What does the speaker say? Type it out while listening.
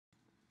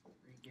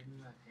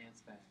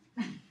Pants back.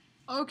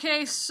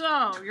 Okay,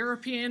 so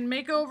European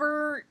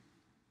makeover,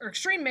 or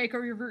extreme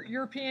makeover,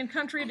 European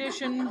country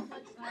edition,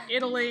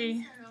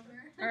 Italy.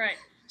 All right,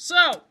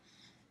 so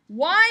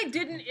why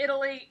didn't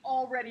Italy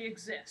already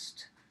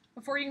exist?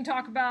 Before you can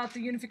talk about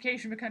the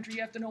unification of a country,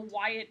 you have to know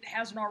why it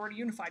hasn't already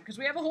unified. Because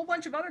we have a whole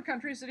bunch of other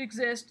countries that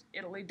exist,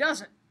 Italy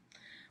doesn't.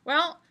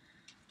 Well,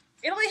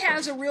 Italy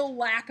has a real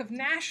lack of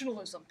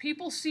nationalism.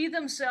 People see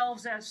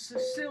themselves as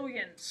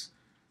Sicilians,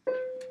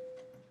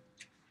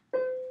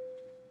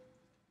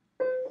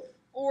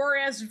 or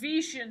as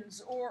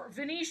Venetians,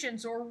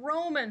 or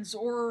Romans,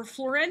 or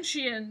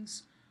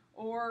Florentians,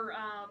 or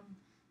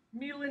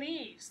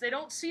Milanese. They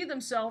don't see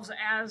themselves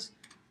as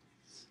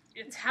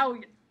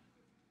Italian.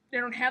 They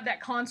don't have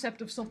that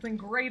concept of something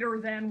greater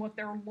than what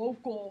their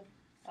local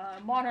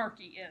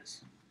monarchy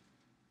is.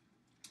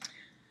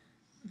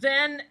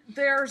 Then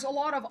there's a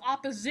lot of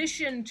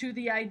opposition to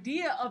the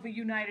idea of a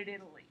united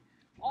Italy.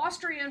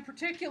 Austria in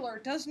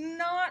particular does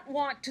not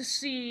want to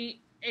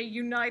see a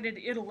united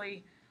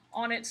Italy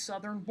on its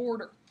southern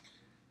border.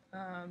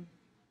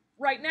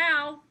 Right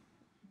now,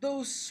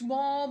 those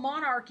small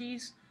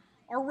monarchies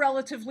are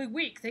relatively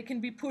weak. They can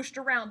be pushed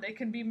around, they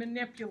can be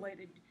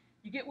manipulated.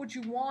 You get what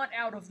you want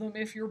out of them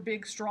if you're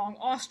big, strong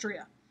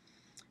Austria.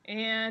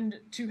 And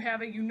to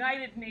have a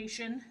united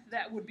nation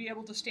that would be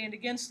able to stand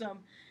against them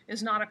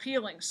is not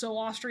appealing. So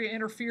Austria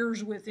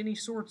interferes with any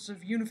sorts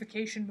of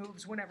unification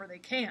moves whenever they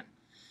can.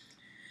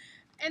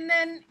 And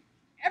then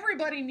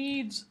everybody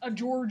needs a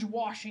George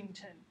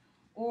Washington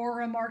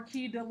or a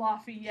Marquis de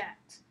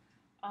Lafayette.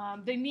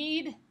 They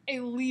need a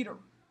leader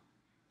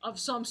of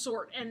some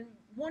sort, and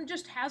one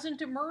just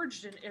hasn't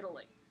emerged in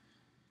Italy.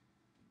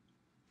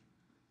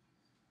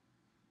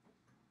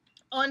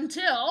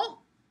 Until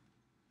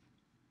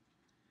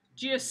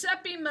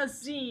Giuseppe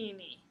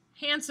Mazzini,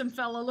 handsome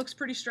fellow, looks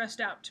pretty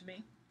stressed out to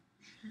me.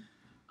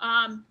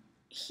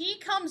 He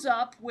comes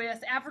up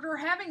with, after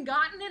having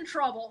gotten in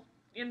trouble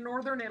in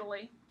northern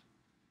Italy,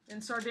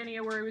 in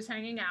Sardinia where he was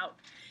hanging out,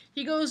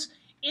 he goes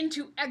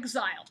into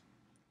exile.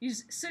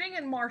 He's sitting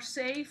in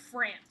Marseille,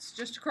 France,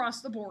 just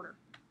across the border.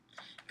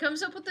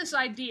 Comes up with this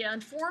idea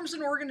and forms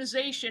an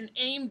organization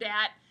aimed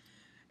at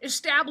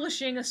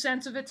establishing a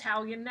sense of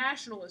Italian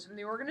nationalism.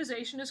 The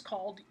organization is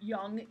called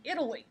Young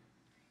Italy.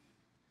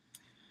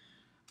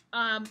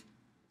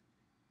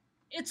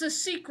 It's a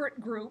secret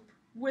group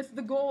with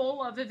the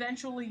goal of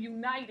eventually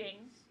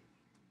uniting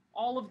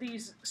all of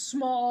these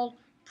small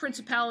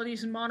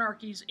principalities and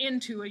monarchies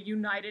into a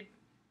united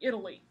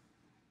Italy.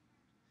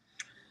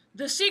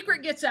 The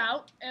secret gets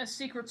out, as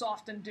secrets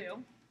often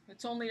do.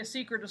 It's only a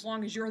secret as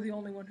long as you're the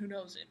only one who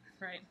knows it,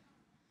 right?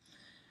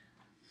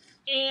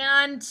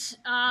 And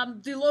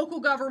the local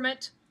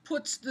government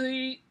puts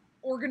the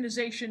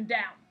organization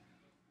down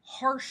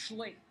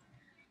harshly.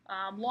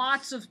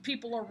 Lots of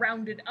people are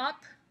rounded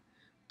up.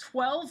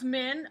 12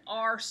 men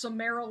are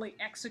summarily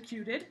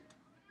executed.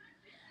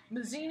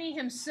 Mazzini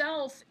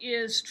himself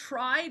is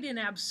tried in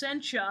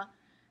absentia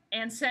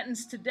and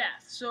sentenced to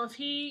death. So if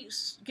he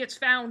gets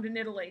found in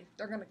Italy,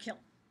 they're going to kill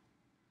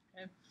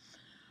him.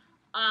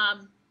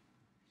 Okay?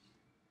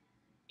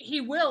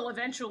 He will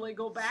eventually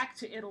go back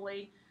to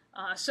Italy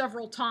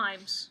several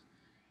times,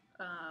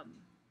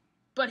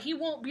 but he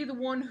won't be the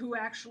one who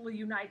actually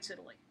unites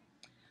Italy.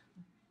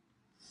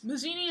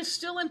 Mazzini is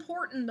still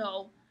important,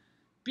 though,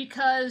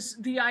 because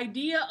the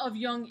idea of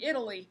Young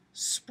Italy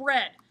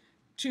spread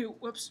to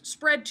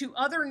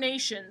other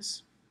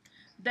nations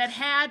that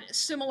had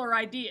similar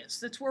ideas.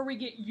 That's where we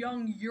get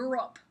Young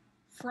Europe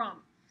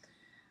from.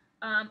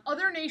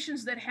 Other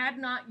nations that had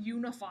not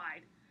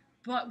unified,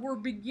 but were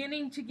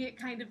beginning to get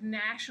kind of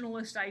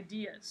nationalist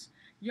ideas.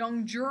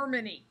 Young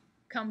Germany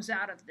comes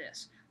out of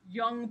this.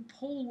 Young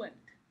Poland.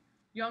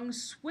 Young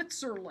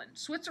Switzerland.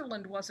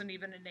 Switzerland wasn't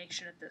even a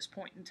nation at this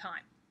point in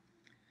time.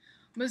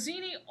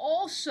 Mazzini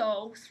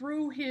also,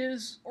 through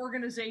his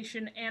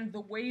organization and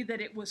the way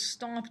that it was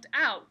stomped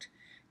out,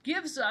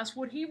 gives us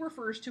what he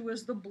refers to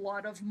as the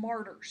blood of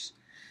martyrs.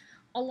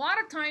 A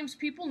lot of times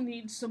people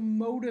need some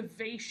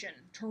motivation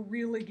to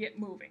really get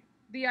moving.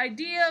 The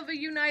idea of a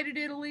united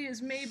Italy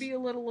is maybe a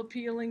little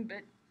appealing,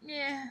 but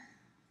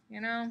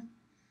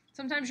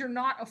sometimes you're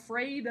not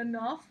afraid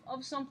enough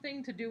of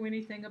something to do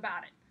anything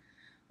about it.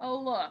 Oh,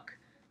 look,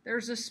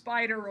 there's a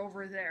spider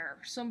over there.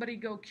 Somebody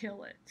go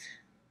kill it.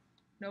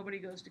 Nobody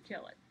goes to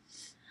kill it.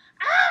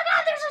 Oh,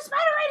 God, there's a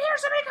spider right here.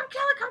 Somebody come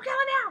kill it. Come kill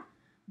it now.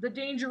 The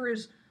danger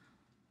is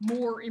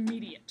more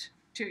immediate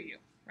to you,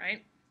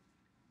 right?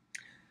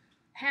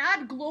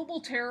 Had global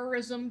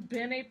terrorism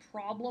been a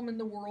problem in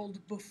the world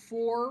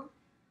before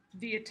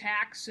the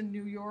attacks in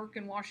New York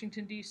and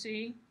Washington,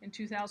 D.C. in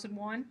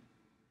 2001?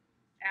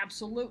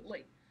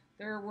 Absolutely.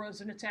 There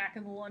was an attack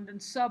in the London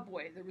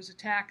subway. There was an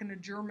attack in a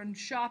German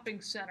shopping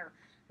center.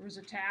 There was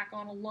an attack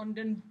on a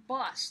London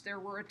bus. There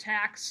were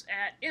attacks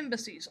at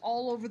embassies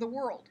all over the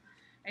world.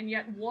 And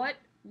yet what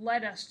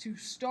led us to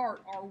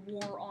start our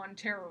war on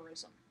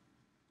terrorism?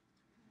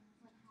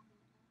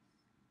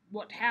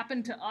 What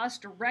happened to us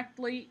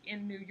directly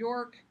in New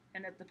York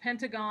and at the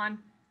Pentagon,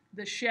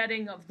 the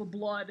shedding of the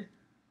blood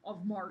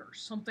of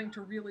martyrs, something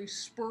to really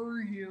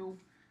spur you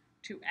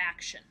to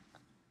action.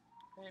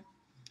 Okay?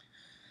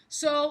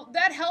 So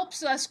that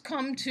helps us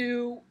come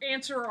to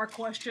answer our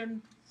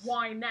question,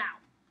 why now?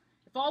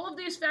 If all of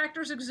these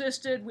factors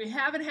existed, we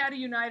haven't had a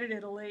united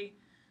Italy,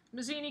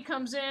 Mazzini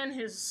comes in,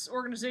 his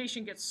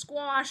organization gets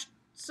squashed,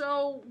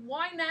 so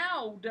why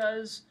now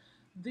does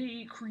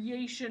the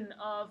creation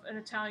of an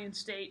Italian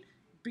state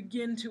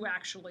begin to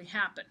actually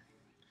happen?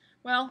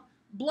 Well,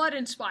 blood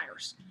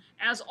inspires.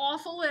 As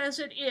awful as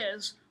it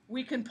is,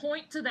 we can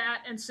point to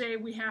that and say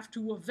we have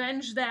to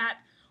avenge that,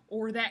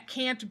 or that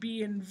can't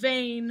be in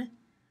vain.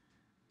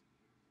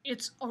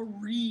 It's a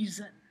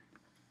reason.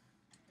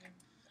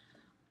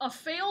 A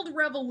failed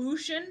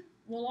revolution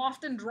will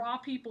often draw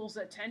people's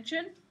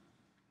attention,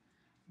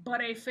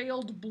 but a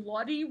failed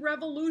bloody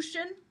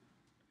revolution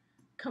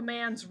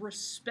commands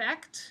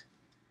respect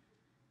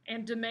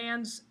and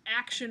demands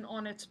action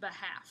on its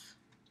behalf.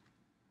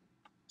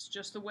 It's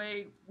just the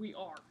way we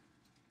are.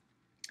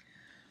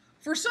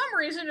 For some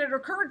reason, it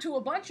occurred to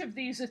a bunch of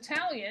these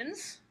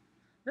Italians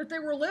that they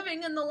were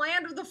living in the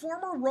land of the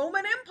former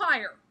Roman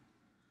Empire,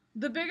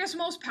 the biggest,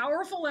 most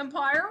powerful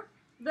empire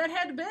that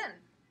had been.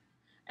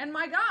 And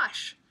my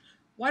gosh,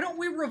 why don't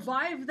we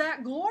revive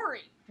that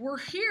glory? We're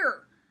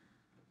here.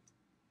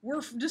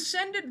 We're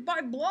descended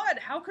by blood.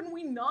 How can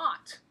we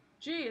not?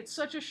 Gee, it's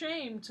such a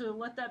shame to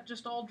let that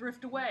just all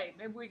drift away.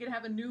 Maybe we could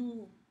have a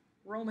new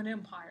Roman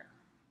Empire.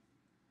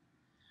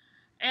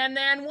 And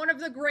then one of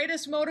the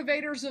greatest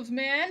motivators of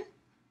men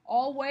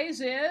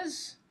always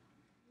is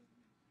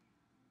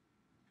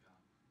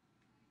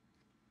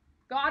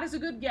God is a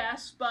good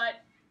guess,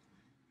 but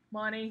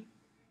money.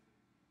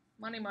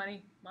 Money,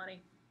 money,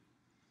 money.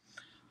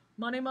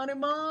 Money, money,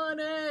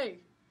 money.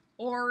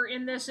 Or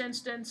in this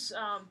instance,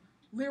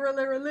 lira,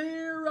 lira,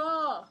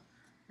 lira.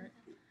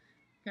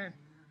 Okay.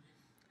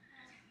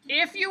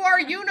 If you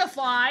are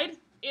unified,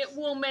 it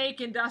will make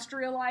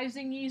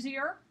industrializing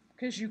easier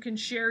because you can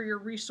share your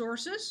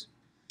resources.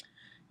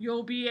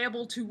 You'll be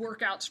able to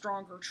work out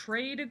stronger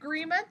trade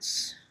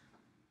agreements.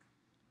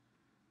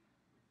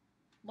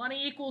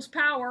 Money equals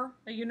power.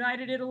 A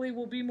united Italy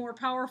will be more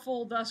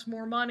powerful, thus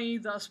more money,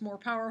 thus more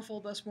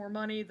powerful, thus more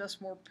money, thus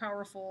more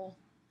powerful,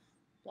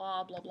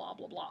 blah, blah, blah,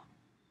 blah, blah.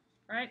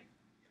 Right?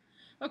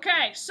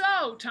 Okay,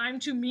 so time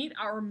to meet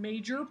our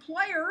major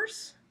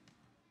players.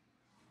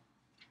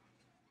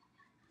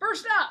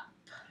 First up,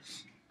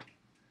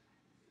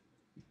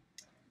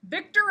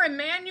 Victor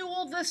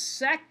Emmanuel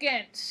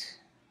II,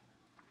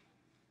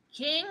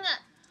 King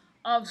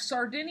of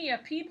Sardinia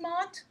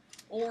Piedmont,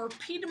 or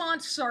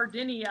Piedmont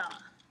Sardinia.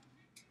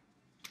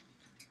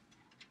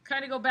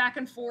 Kind of go back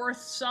and forth.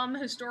 Some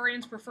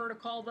historians prefer to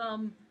call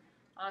them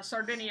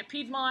Sardinia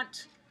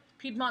Piedmont.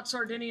 Piedmont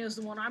Sardinia is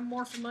the one I'm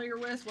more familiar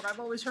with, what I've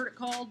always heard it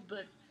called,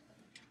 but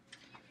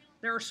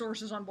there are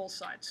sources on both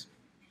sides.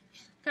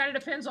 Kind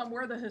of depends on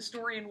where the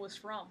historian was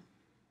from.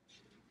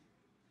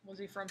 Was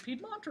he from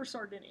Piedmont or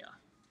Sardinia?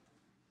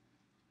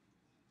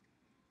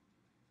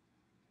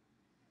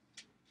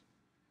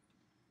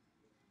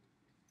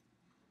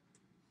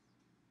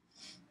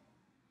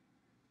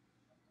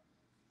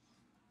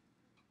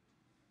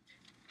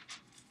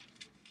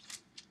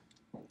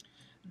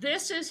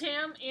 This is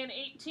him in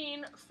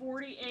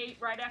 1848,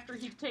 right after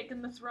he'd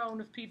taken the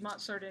throne of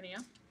Piedmont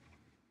Sardinia.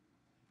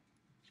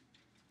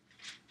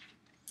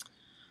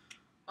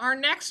 Our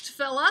next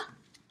fella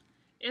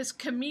is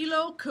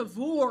Camillo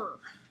Cavour.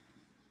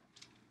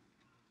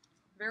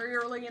 Very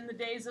early in the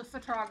days of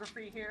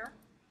photography here.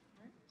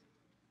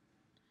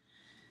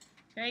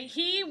 Okay,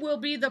 he will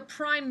be the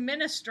Prime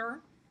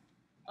Minister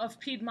of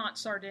Piedmont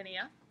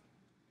Sardinia.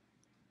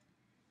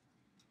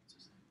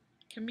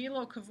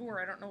 Camillo Cavour,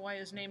 I don't know why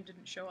his name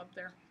didn't show up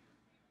there.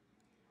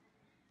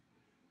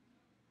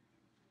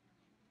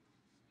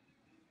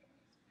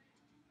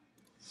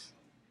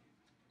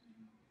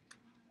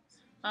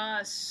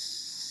 Camillo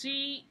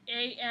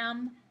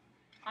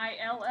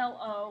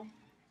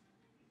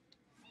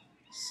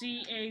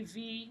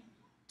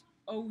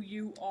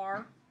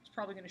Cavour. It's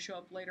probably going to show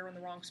up later in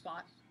the wrong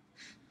spot.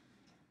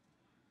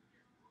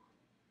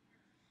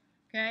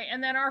 Okay,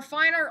 and then our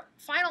final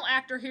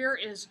actor here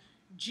is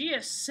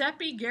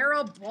Giuseppe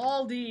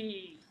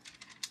Garibaldi.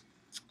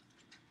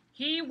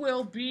 He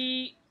will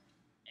be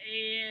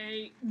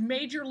a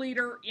major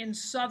leader in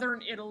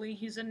southern Italy.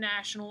 He's a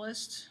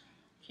nationalist.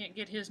 Can't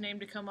get his name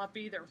to come up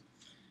either.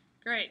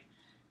 Great.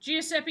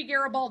 Giuseppe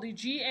Garibaldi,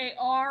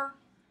 G-A-R-I-B-A-L-D-I.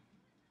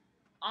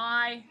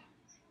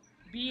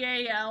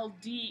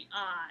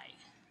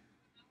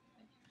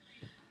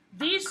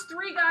 These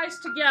three guys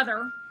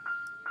together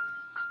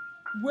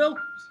will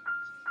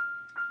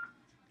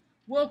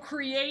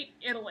create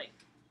Italy.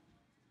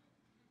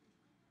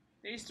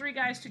 These three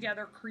guys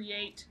together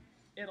create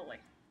Italy.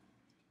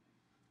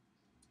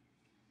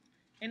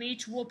 And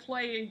each will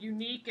play a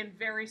unique and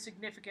very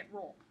significant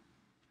role.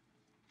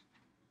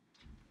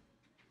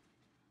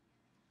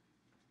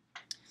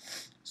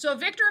 So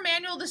Victor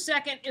Emmanuel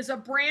II is a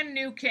brand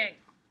new king.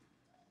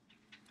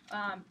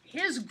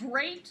 His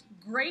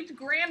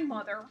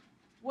great-great-grandmother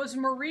was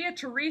Maria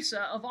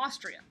Theresa of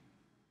Austria.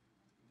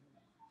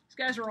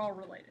 guys are all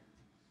related,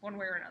 one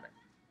way or another.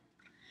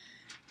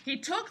 He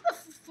took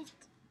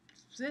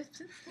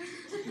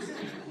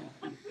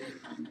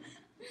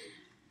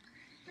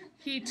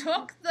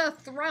the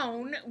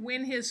throne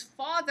when his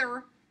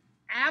father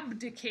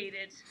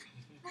abdicated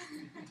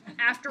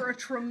after a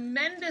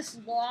tremendous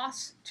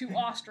loss to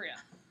Austria.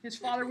 His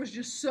father was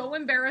just so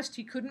embarrassed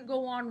he couldn't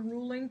go on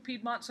ruling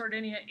Piedmont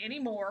Sardinia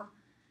anymore.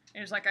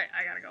 And he's like,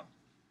 I gotta go.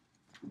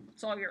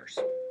 It's all yours.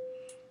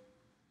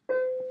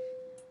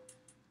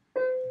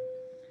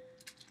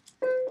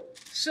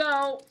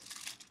 So,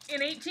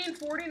 in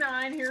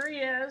 1849, here he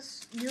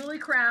is, newly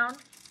crowned.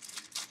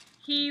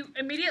 He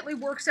immediately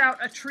works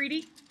out a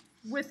treaty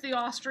with the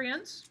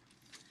Austrians,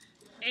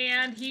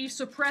 and he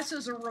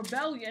suppresses a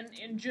rebellion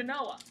in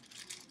Genoa.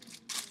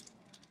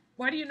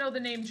 Why do you know the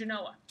name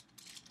Genoa?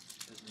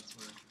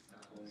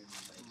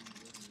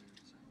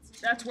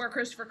 That's where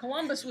Christopher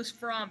Columbus was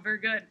from. Very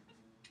good.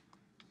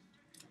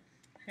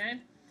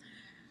 Okay.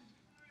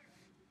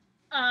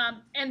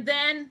 And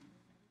then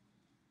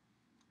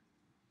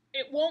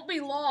it won't be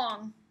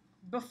long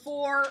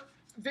before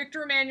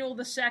Victor Emmanuel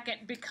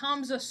II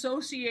becomes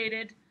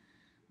associated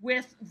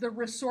with the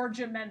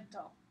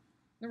Risorgimento.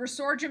 The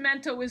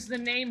Risorgimento is the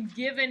name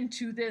given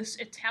to this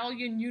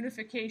Italian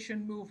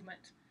unification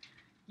movement.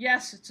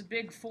 Yes, it's a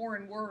big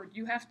foreign word.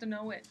 You have to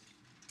know it.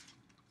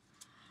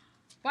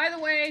 By the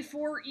way,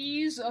 for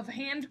ease of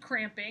hand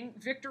cramping,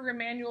 Victor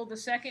Emmanuel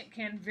II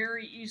can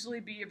very easily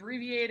be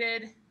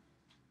abbreviated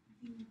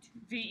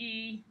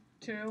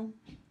VE2,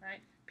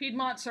 right?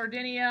 Piedmont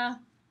Sardinia,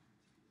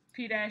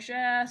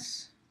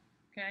 P-S,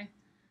 okay?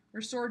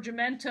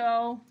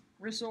 Risorgimento,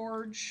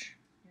 Risorg,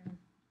 yeah.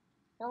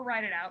 Or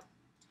write it out.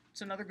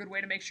 It's another good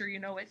way to make sure you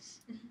know it.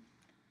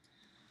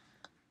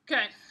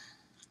 Okay.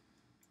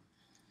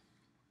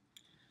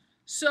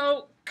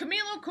 So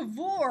Camillo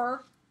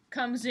Cavour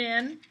comes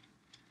in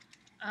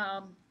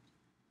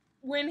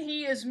when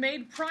he is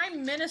made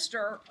Prime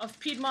Minister of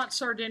Piedmont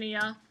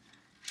Sardinia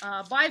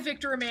by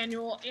Victor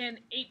Emmanuel in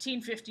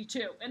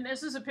 1852. And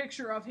this is a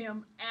picture of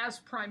him as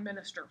Prime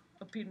Minister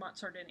of Piedmont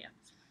Sardinia.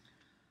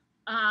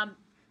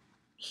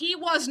 He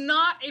was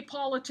not a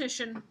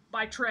politician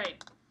by trade.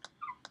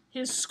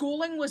 His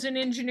schooling was in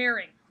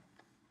engineering.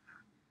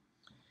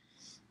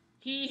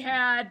 He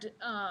had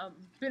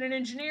been an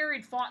engineer.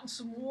 He'd fought in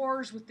some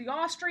wars with the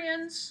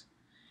Austrians.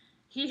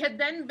 He had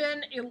then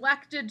been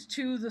elected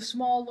to the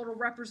small little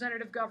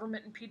representative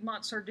government in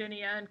Piedmont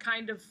Sardinia and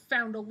kind of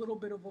found a little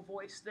bit of a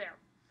voice there.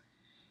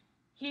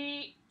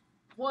 He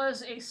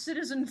was a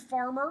citizen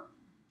farmer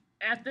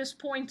at this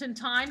point in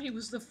time. He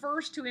was the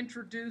first to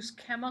introduce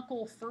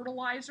chemical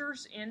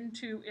fertilizers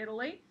into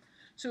Italy.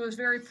 So it was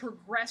very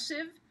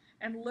progressive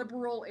and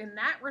liberal in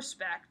that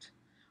respect.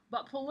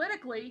 But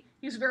politically,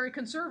 he's very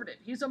conservative.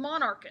 He's a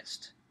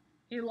monarchist.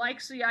 He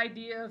likes the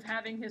idea of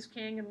having his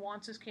king and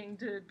wants his king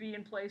to be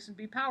in place and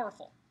be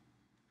powerful.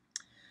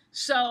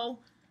 So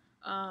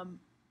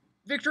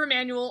Victor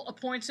Emmanuel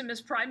appoints him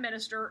as prime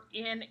minister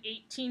in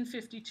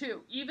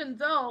 1852, even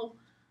though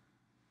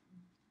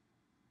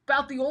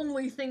about the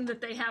only thing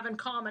that they have in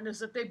common is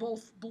that they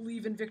both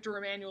believe in Victor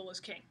Emmanuel as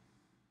king.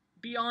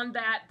 Beyond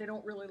that, they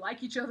don't really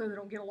like each other. They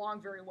don't get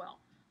along very well.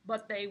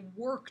 But they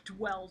worked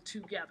well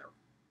together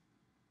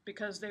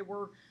because they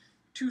were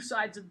two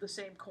sides of the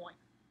same coin.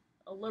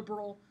 A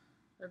liberal,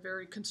 a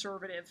very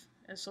conservative,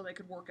 and so they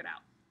could work it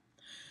out.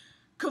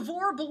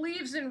 Cavour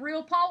believes in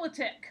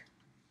realpolitik.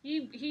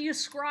 He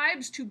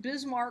ascribes to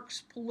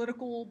Bismarck's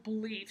political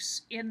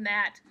beliefs in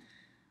that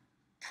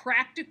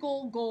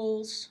practical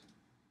goals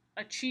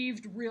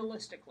achieved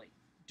realistically.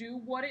 Do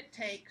what it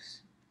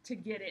takes to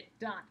get it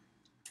done.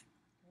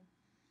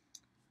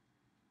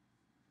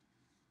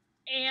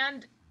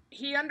 And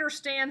he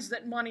understands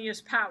that money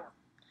is power.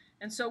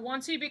 And so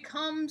once he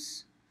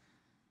becomes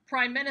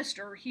prime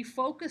minister, he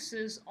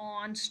focuses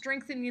on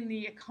strengthening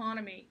the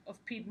economy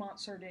of Piedmont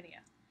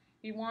Sardinia.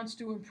 He wants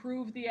to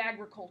improve the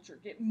agriculture,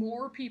 get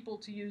more people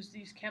to use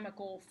these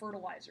chemical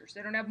fertilizers.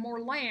 They don't have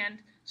more land,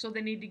 so they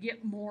need to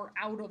get more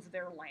out of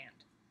their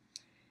land.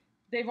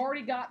 They've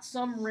already got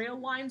some rail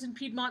lines in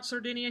Piedmont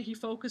Sardinia. He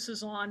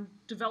focuses on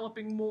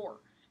developing more,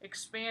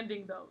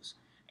 expanding those.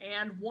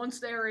 And once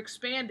they're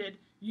expanded,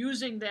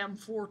 using them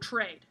for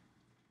trade.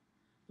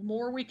 The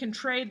more we can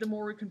trade, the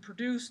more we can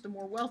produce, the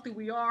more wealthy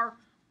we are.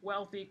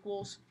 Wealth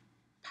equals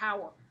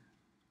power.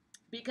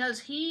 Because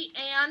he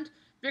and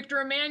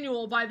Victor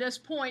Emmanuel, by this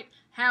point,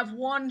 have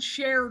one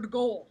shared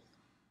goal.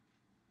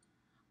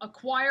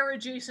 Acquire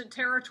adjacent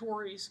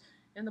territories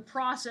in the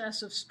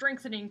process of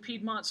strengthening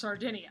Piedmont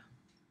Sardinia.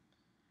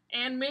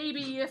 And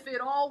maybe, if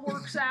it all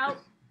works out,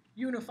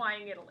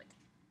 unifying Italy.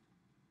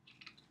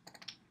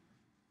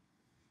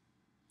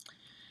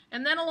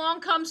 And then along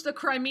comes the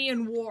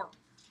Crimean War.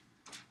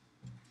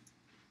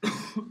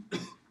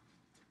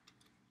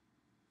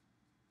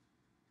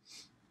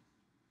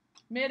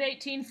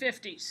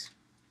 Mid-1850s.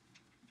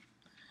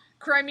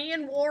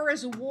 Crimean War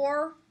is a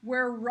war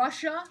where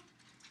Russia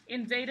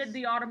invaded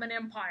the Ottoman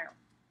Empire.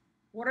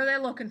 What are they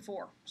looking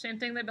for? Same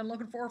thing they've been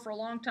looking for a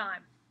long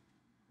time.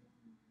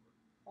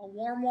 A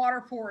warm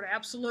water port,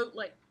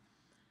 absolutely.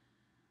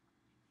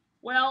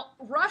 Well,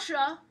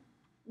 Russia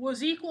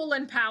was equal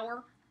in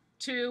power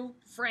to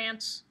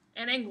France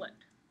and England.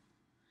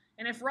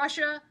 And if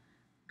Russia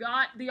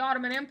got the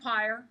Ottoman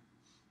Empire,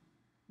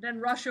 then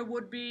Russia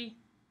would be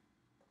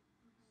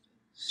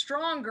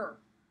stronger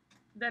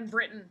than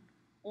Britain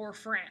or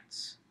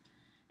France.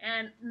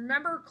 And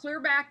remember, clear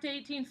back to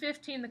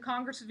 1815, the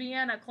Congress of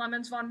Vienna,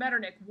 Clemens von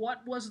Metternich,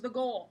 what was the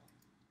goal?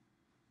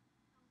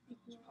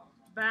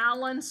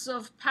 Balance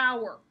of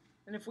power.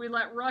 And if we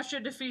let Russia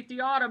defeat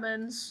the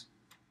Ottomans,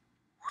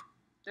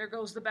 there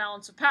goes the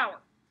balance of power.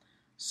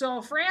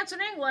 So France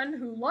and England,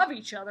 who love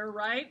each other,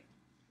 right?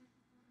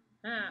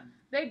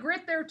 They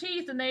grit their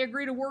teeth and they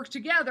agree to work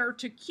together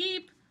to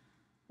keep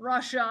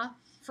Russia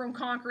from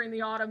conquering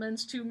the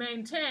Ottomans to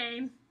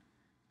maintain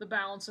the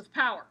balance of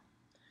power.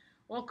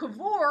 Well,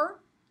 Cavour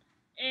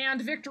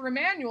and Victor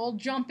Emmanuel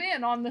jump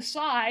in on the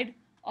side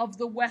of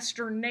the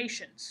Western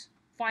nations,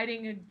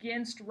 fighting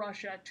against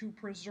Russia to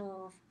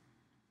preserve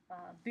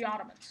the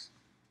Ottomans.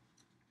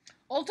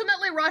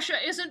 Ultimately, Russia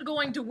isn't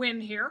going to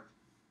win here.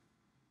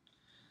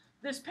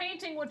 This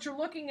painting, what you're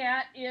looking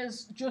at,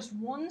 is just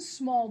one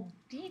small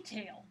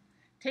detail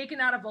taken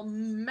out of a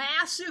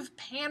massive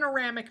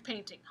panoramic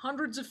painting,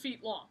 hundreds of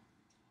feet long.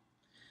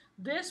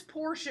 This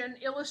portion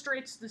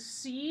illustrates the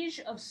siege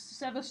of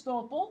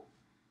Sevastopol,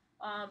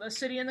 a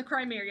city in the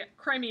Crimea.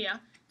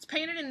 It's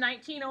painted in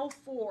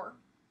 1904.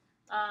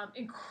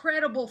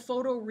 Incredible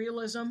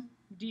photorealism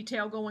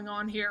detail going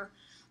on here.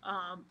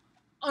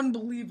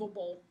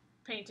 Unbelievable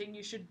painting.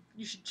 You should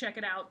check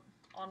it out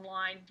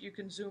online. You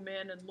can zoom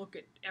in and look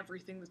at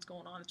everything that's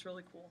going on. It's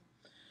really cool.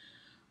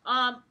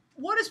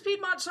 What does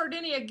Piedmont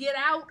Sardinia get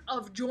out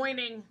of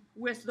joining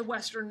with the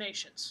Western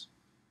nations?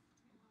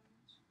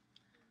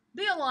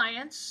 The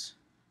alliance,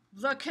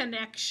 the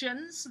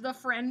connections, the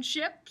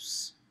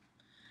friendships.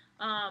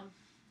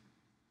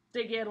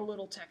 They get a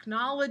little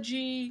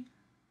technology.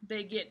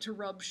 They get to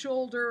rub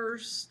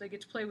shoulders. They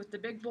get to play with the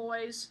big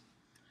boys.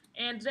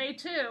 And they,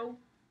 too,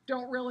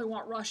 don't really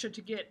want Russia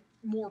to get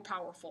more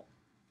powerful.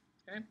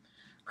 Okay?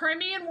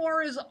 Crimean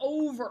War is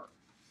over.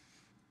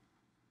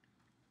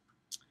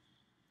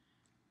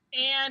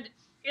 And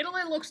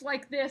Italy looks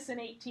like this in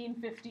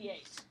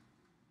 1858.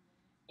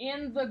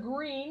 In the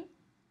green,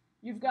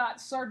 you've got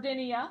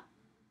Sardinia,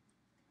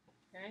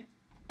 okay,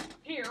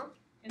 here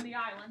in the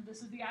island.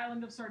 This is the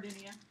island of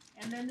Sardinia.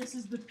 And then this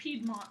is the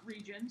Piedmont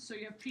region. So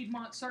you have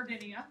Piedmont,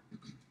 Sardinia.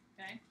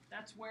 Okay,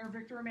 that's where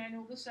Victor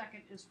Emmanuel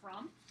II is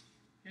from.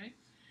 Okay.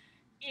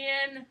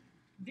 In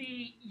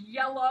the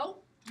yellow,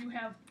 you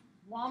have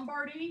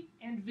Lombardy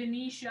and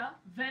Venetia.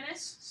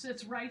 Venice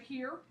sits right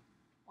here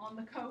on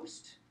the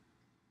coast.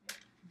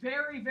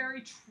 Very,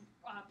 very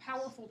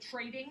powerful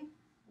trading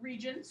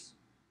regions.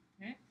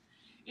 Okay.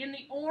 In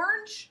the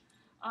orange,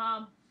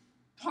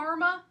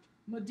 Parma,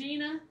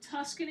 Modena,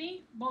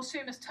 Tuscany. Most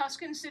famous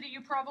Tuscan city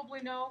you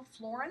probably know,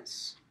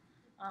 Florence.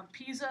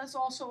 Pisa is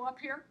also up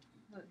here,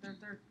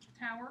 their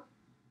tower,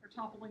 their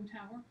toppling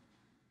tower.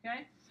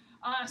 Okay.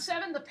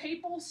 7, the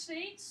Papal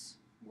States,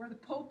 where the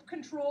Pope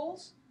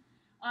controls.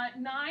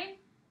 9,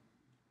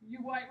 you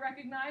might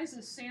recognize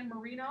as San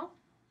Marino.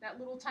 That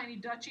little tiny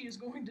duchy is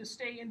going to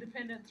stay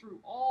independent through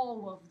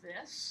all of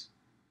this.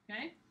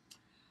 Okay.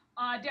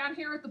 Down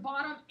here at the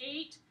bottom,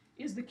 8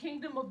 is the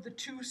Kingdom of the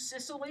Two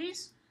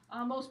Sicilies.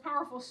 Most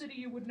powerful city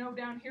you would know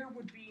down here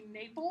would be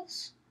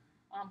Naples.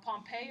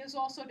 Pompeii is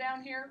also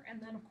down here,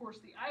 and then, of course,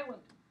 the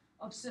island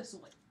of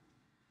Sicily.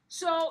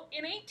 So,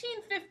 in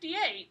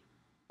 1858,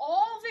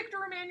 all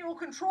Victor Emmanuel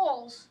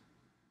controls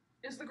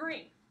is the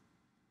green.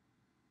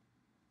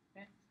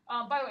 Okay.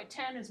 By the way,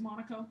 10 is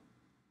Monaco.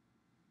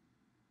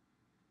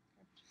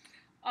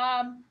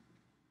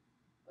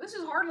 This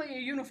is hardly a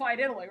unified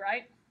Italy,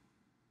 right?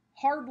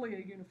 Hardly a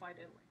unified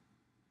Italy.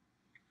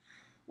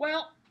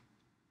 Well,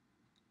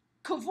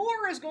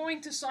 Cavour is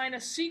going to sign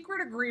a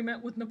secret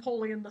agreement with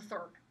Napoleon III.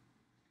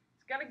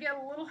 He's going to get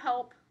a little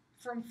help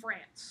from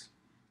France.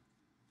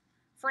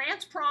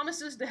 France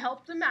promises to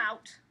help them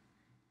out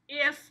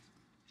if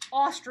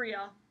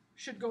Austria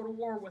should go to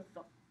war with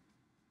them.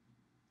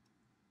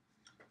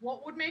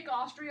 What would make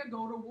Austria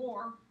go to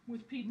war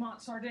with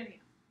Piedmont Sardinia?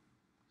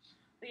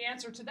 The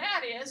answer to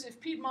that is if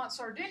Piedmont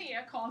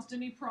Sardinia caused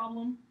any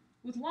problem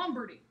with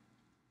Lombardy.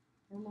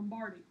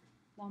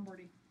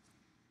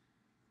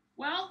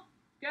 Well,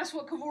 guess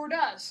what Cavour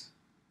does?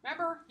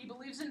 Remember, he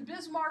believes in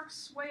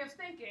Bismarck's way of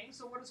thinking,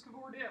 so what does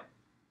Cavour do?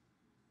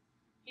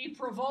 He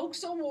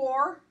provokes a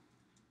war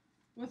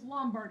with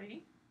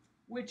Lombardy,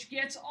 which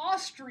gets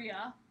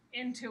Austria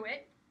into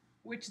it,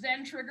 which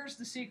then triggers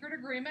the secret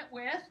agreement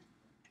with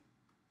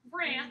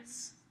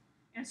France.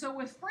 And so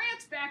with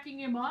France backing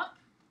him up,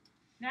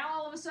 now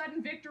all of a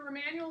sudden Victor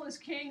Emmanuel is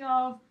king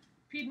of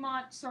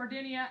Piedmont,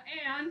 Sardinia,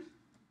 and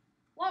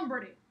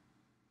Lombardy.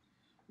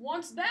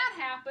 Once that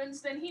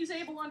happens, then he's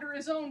able under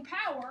his own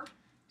power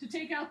to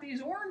take out these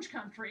orange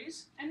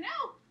countries, and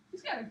now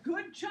he's got a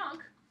good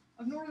chunk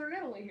of northern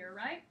Italy here,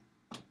 right?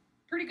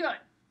 Pretty good.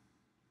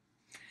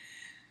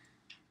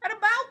 At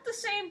about the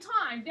same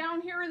time,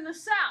 down here in the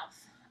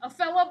south, a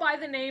fellow by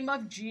the name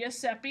of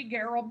Giuseppe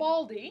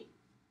Garibaldi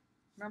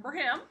Remember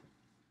him?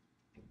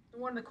 The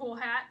one with the cool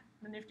hat,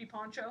 the nifty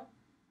poncho,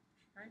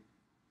 right?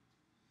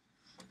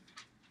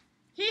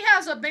 He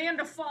has a band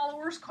of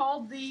followers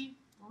called the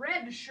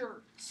Red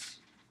Shirts.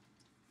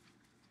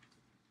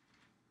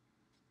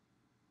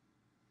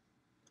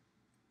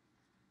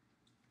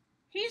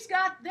 He's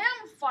got them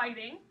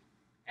fighting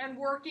and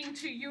working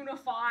to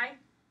unify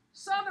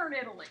southern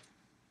Italy.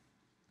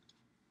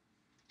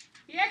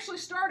 He actually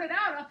started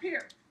out up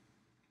here.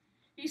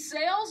 He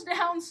sails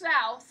down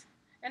south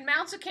and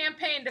mounts a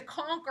campaign to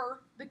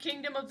conquer the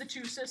kingdom of the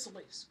Two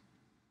Sicilies.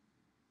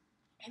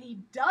 And he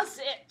does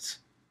it.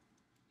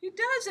 He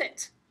does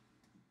it.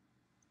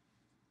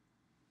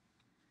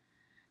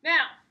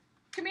 Now,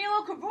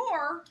 Camillo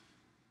Cavour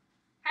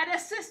had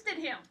assisted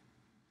him.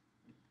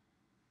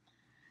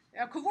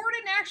 Now, Cavour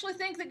didn't actually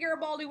think that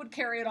Garibaldi would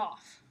carry it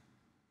off.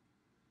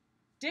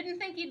 Didn't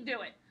think he'd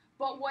do it.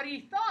 But what he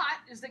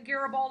thought is that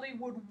Garibaldi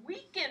would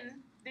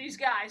weaken these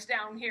guys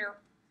down here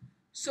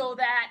so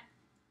that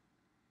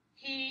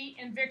he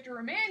and Victor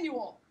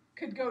Emmanuel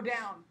could go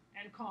down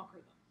and conquer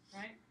them,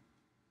 right?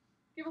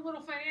 Give a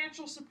little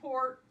financial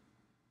support,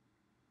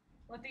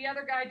 let the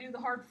other guy do the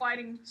hard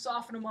fighting,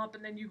 soften him up,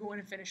 and then you go in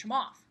and finish him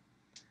off.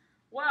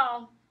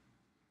 Well,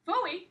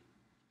 phooey,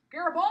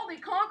 Garibaldi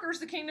conquers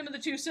the kingdom of the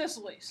Two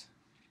Sicilies.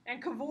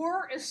 And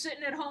Cavour is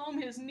sitting at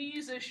home, his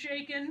knees is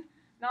shaking,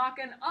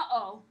 knocking,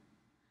 uh-oh,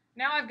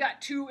 now I've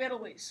got two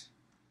Italys.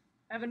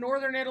 I have a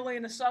northern Italy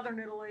and a southern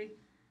Italy,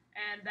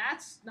 and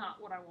that's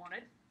not what I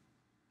wanted.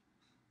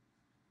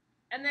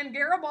 And then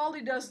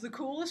Garibaldi does the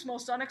coolest,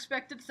 most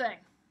unexpected thing.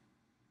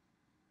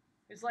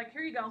 It's like,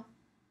 here you go.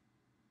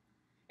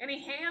 And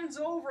he hands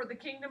over the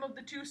kingdom of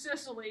the Two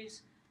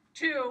Sicilies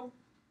to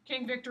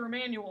King Victor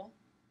Emmanuel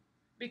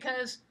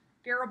because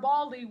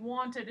Garibaldi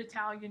wanted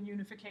Italian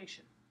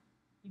unification.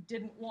 He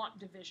didn't want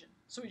division,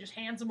 so he just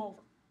hands them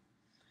over.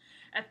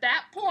 At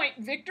that point,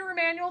 Victor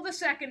Emmanuel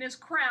II is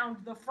crowned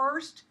the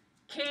first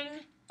king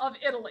of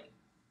Italy.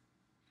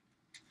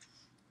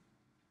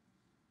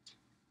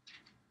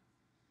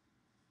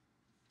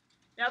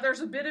 Now,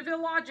 there's a bit of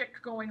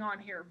illogic going on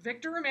here.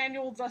 Victor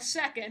Emmanuel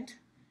II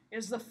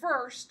is the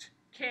first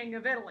king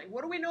of Italy.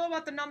 What do we know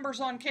about the numbers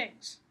on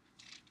kings?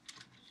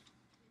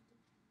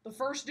 The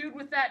first dude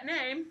with that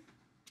name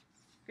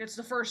gets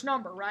the first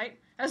number, right?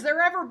 Has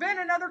there ever been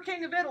another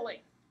king of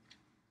Italy?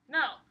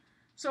 No.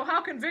 So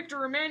how can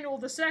Victor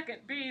Emmanuel II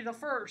be the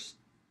first?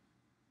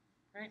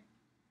 Right?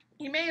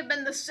 He may have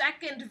been the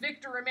second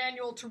Victor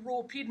Emmanuel to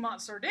rule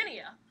Piedmont,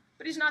 Sardinia,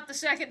 but he's not the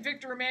second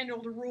Victor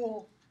Emmanuel to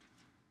rule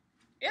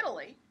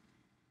Italy.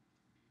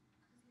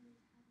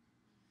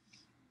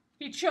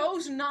 He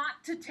chose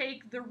not to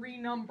take the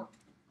renumber.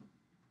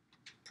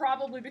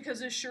 Probably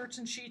because his shirts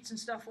and sheets and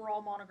stuff were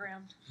all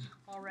monogrammed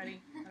already.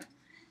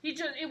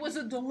 It was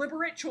a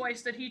deliberate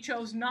choice that he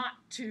chose not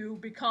to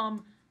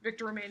become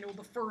Victor Emmanuel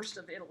I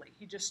of Italy.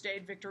 He just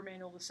stayed Victor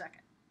Emmanuel II.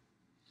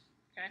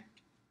 Okay?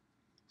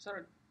 Sort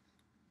of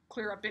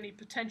clear up any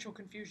potential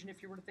confusion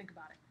if you were to think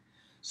about it.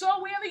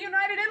 So we have a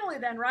united Italy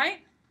then, right?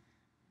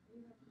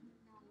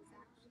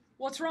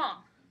 What's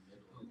wrong?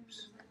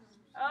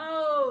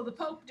 Oh, the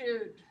Pope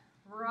dude.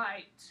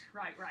 Right.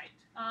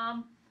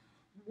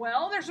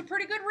 Well, there's a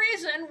pretty good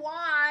reason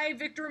why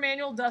Victor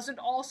Emmanuel doesn't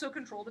also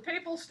control the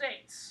Papal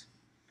States.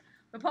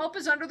 The Pope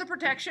is under the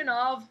protection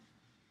of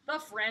the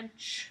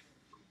French.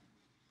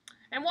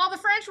 And while the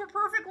French were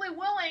perfectly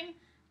willing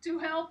to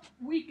help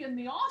weaken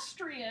the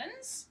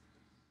Austrians,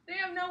 they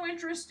have no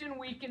interest in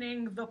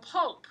weakening the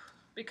Pope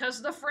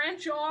because the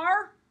French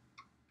are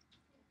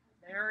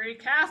very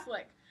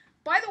Catholic.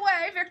 By the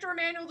way, Victor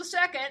Emmanuel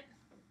II,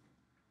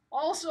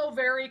 also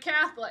very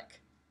Catholic.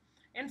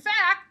 In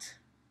fact,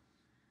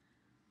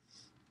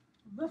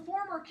 the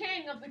former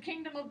king of the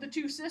Kingdom of the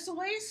Two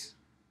Sicilies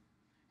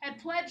had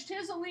pledged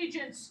his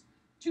allegiance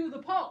to the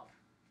Pope.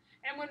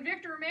 And when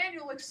Victor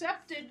Emmanuel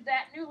accepted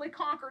that newly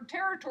conquered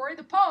territory,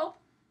 the Pope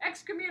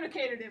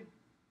excommunicated him.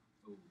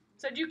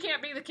 Said, you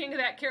can't be the king of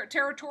that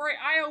territory.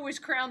 I always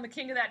crown the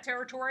king of that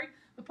territory.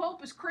 The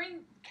Pope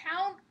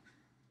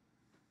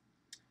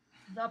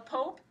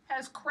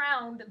has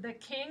crowned the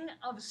king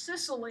of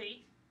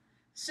Sicily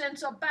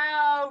since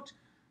about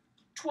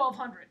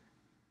 1200.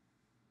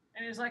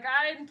 And he's like,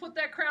 I didn't put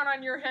that crown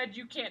on your head.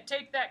 You can't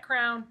take that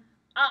crown.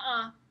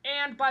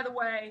 And by the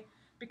way,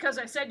 because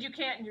I said you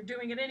can't and you're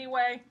doing it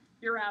anyway,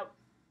 you're out.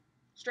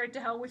 Straight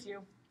to hell with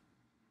you.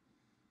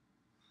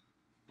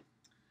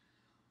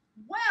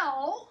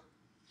 Well,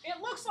 it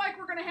looks like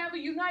we're going to have a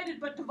united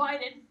but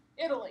divided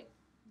Italy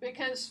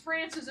because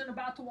France isn't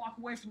about to walk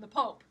away from the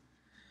Pope.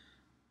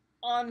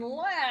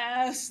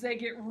 Unless they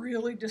get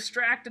really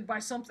distracted by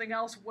something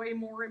else way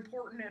more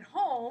important at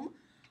home,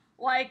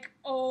 like,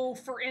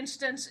 for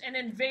instance, an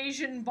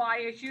invasion by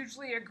a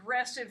hugely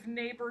aggressive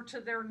neighbor to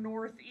their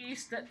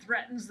northeast that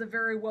threatens the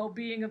very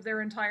well-being of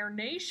their entire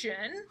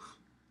nation.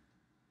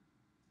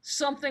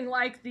 Something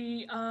like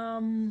the,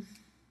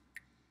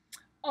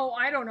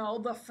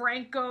 the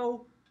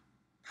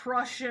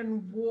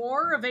Franco-Prussian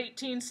War of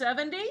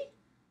 1870?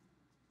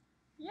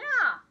 Yeah.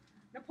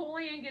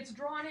 Napoleon gets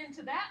drawn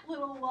into that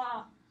little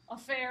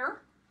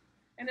affair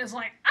and is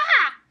like,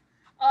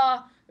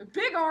 a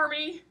big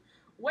army,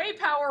 way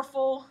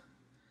powerful,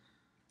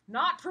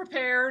 not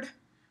prepared,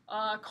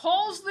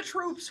 calls the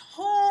troops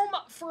home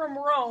from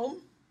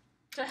Rome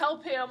to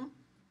help him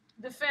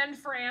defend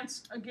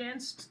France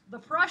against the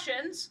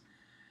Prussians.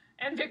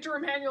 And Victor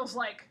Emmanuel's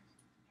like,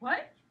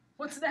 what?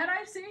 What's that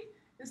I see?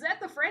 Is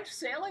that the French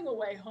sailing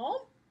away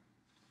home?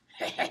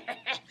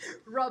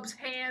 Rubs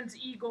hands,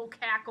 eagle,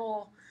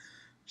 cackle,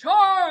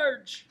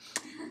 charge!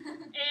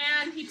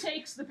 And he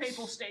takes the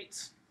Papal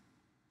States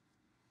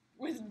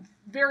with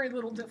very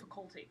little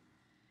difficulty.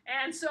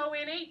 And so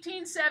in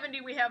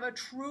 1870, we have a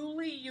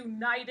truly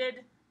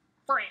united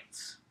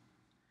France.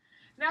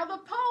 Now the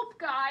Pope,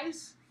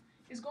 guys,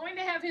 is going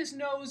to have his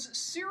nose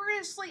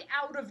seriously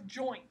out of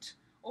joint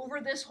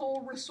over this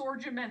whole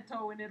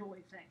Risorgimento in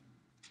Italy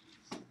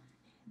thing.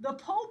 The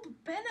Pope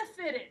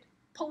benefited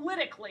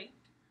politically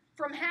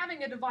from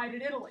having a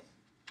divided Italy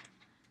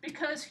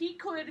because he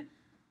could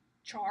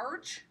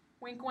charge,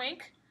 wink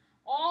wink,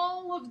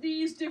 all of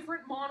these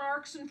different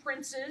monarchs and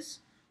princes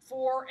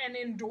for an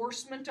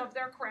endorsement of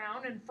their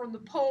crown, and from the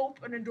Pope,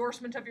 an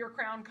endorsement of your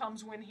crown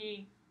comes when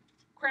he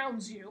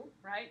crowns you,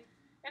 right?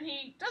 And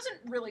he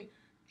doesn't really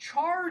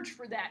charge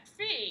for that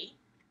fee.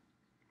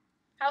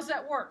 How's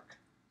that work?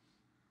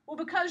 Well,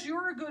 because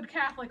you're a good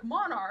Catholic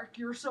monarch,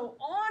 you're so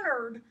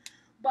honored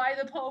by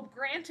the Pope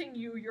granting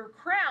you your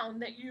crown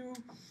that you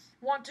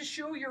want to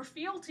show your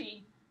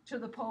fealty to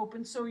the Pope,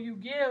 and so you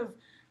give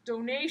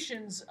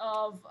donations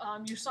of,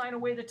 you sign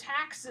away the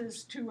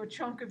taxes to a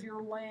chunk of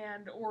your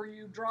land, or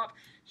you drop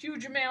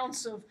huge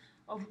amounts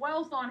of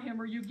wealth on him,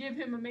 or you give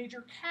him a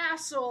major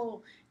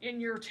castle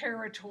in your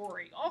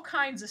territory, all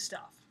kinds of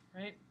stuff,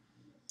 right?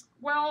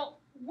 Well,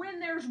 when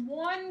there's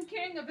one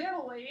king of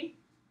Italy,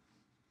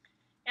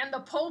 and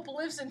the Pope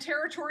lives in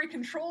territory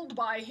controlled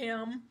by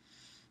him,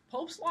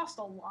 Pope's lost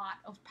a lot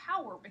of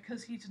power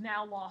because he's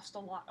now lost a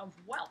lot of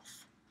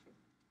wealth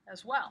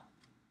as well.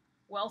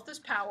 Wealth is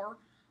power.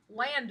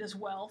 Land is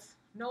wealth.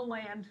 No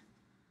land.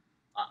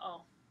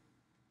 Uh-oh.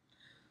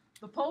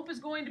 The Pope is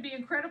going to be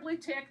incredibly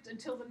ticked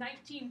until the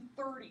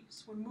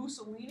 1930s when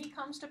Mussolini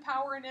comes to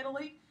power in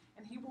Italy,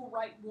 and he will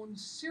write one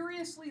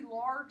seriously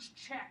large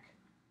check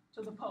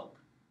to the Pope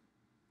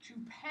to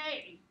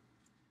pay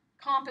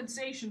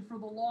compensation for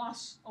the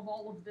loss of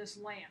all of this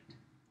land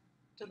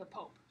to the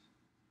Pope.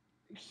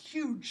 A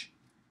huge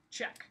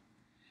check.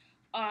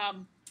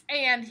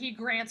 And he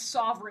grants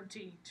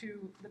sovereignty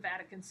to the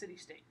Vatican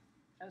City-State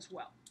as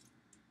well.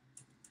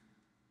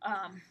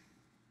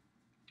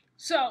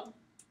 So,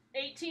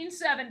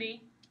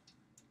 1870,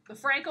 the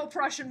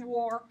Franco-Prussian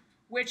War,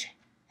 which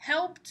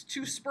helped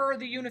to spur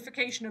the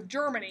unification of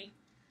Germany,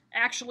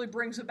 actually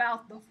brings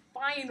about the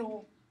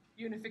final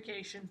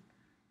unification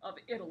of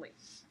Italy.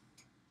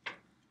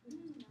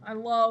 I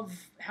love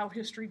how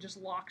history just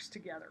locks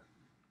together.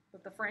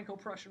 That the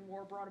Franco-Prussian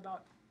War brought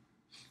about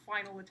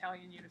final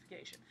Italian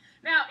unification.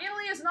 Now,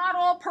 Italy is not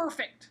all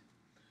perfect.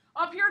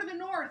 Up here to the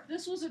north,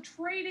 this was a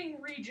trading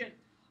region.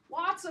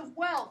 Lots of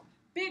wealth,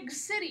 big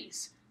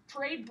cities.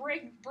 Trade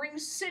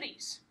brings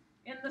cities.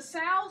 In the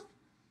south,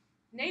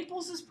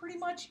 Naples is pretty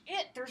much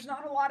it. There's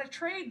not a lot of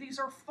trade. These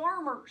are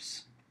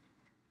farmers.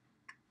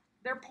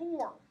 They're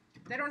poor.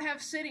 They don't have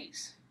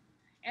cities.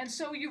 And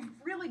so you've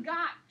really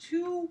got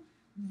two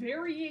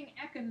varying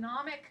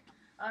economic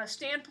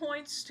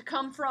standpoints to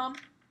come from.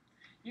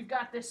 You've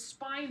got this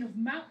spine of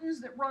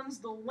mountains that runs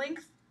the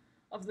length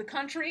of the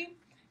country.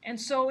 And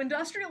so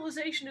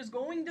industrialization is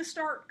going to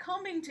start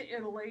coming to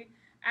Italy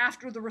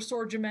after the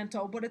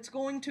Risorgimento, but it's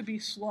going to be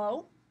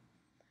slow.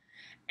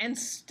 And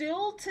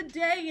still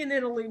today in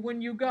Italy,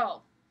 when you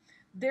go,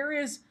 there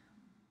is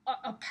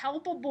a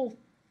palpable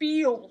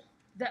feel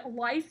that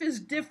life is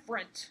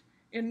different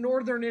in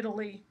northern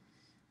Italy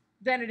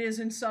than it is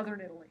in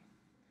southern Italy.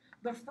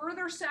 The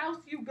further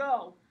south you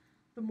go,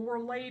 the more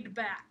laid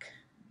back,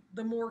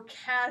 the more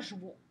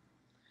casual,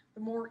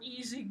 the more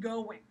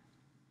easygoing.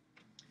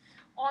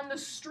 On the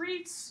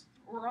streets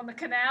or on the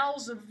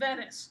canals of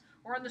Venice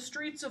or on the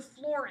streets of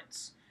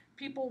Florence,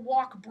 people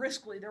walk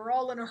briskly. They're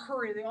all in a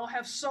hurry. They all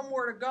have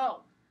somewhere to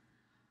go.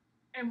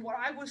 And what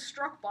I was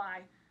struck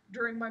by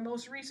during my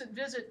most recent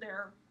visit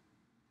there,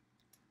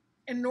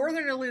 in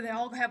northern Italy, they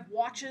all have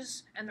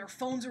watches and their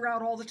phones are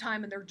out all the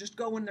time and they're just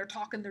going, they're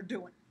talking, they're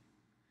doing.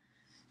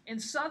 In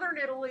southern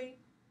Italy,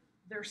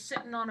 they're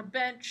sitting on a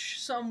bench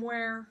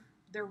somewhere,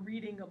 they're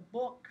reading a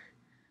book,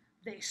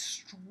 they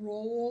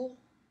stroll,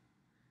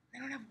 they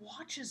don't have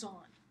watches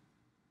on.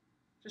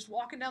 Just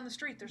walking down the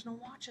street, there's no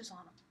watches on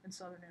them in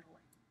southern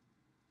Italy.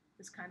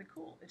 It's kind of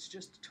cool. It's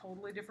just a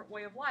totally different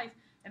way of life,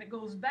 and it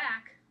goes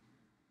back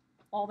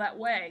all that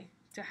way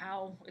to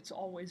how it's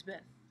always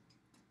been.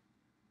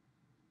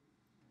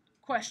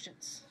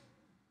 Questions?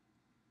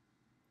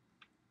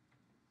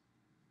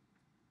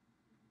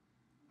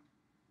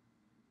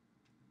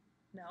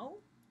 No?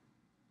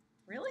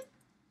 Really?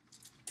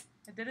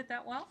 I did it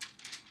that well?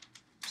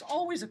 It's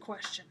always a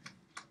question.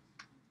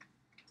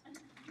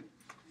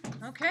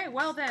 Okay,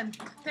 well then,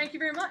 thank you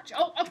very much.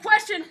 Oh, a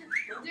question!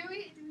 Do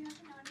we have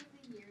to know any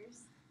of the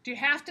years? Do you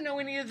have to know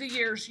any of the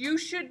years? You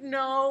should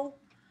know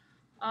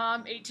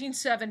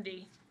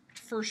 1870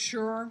 for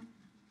sure.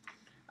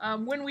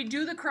 When we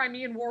do the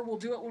Crimean War, we'll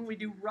do it when we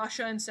do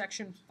Russia in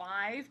Section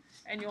 5,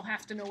 and you'll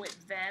have to know it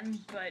then,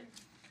 but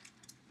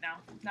no,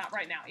 not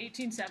right now.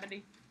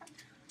 1870.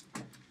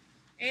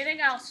 Anything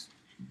else?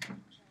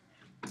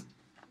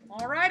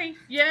 Alrighty.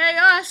 Yay,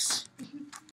 us!